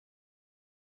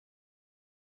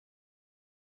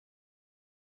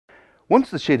Once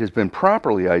the shade has been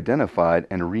properly identified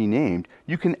and renamed,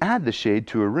 you can add the shade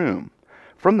to a room.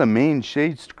 From the main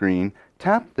shade screen,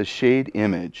 tap the shade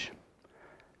image.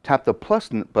 Tap the plus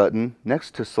button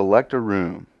next to select a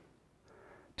room.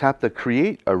 Tap the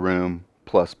Create a Room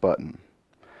plus button.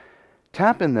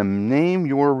 Tap in the Name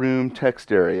Your Room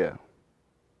text area.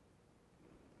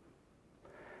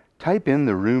 Type in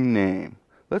the room name.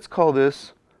 Let's call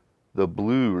this the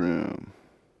Blue Room.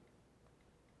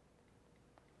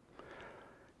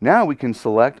 Now we can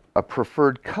select a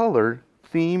preferred color,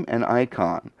 theme, and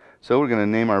icon. So we're going to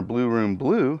name our blue room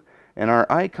blue, and our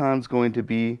icon's going to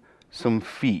be some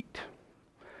feet.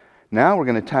 Now we're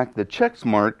going to tap the check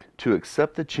mark to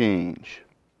accept the change.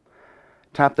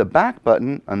 Tap the back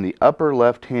button on the upper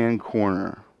left-hand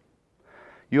corner.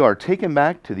 You are taken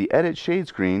back to the Edit Shade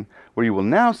screen, where you will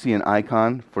now see an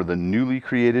icon for the newly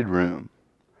created room.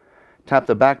 Tap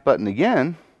the back button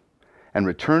again and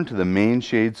return to the main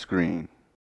shade screen.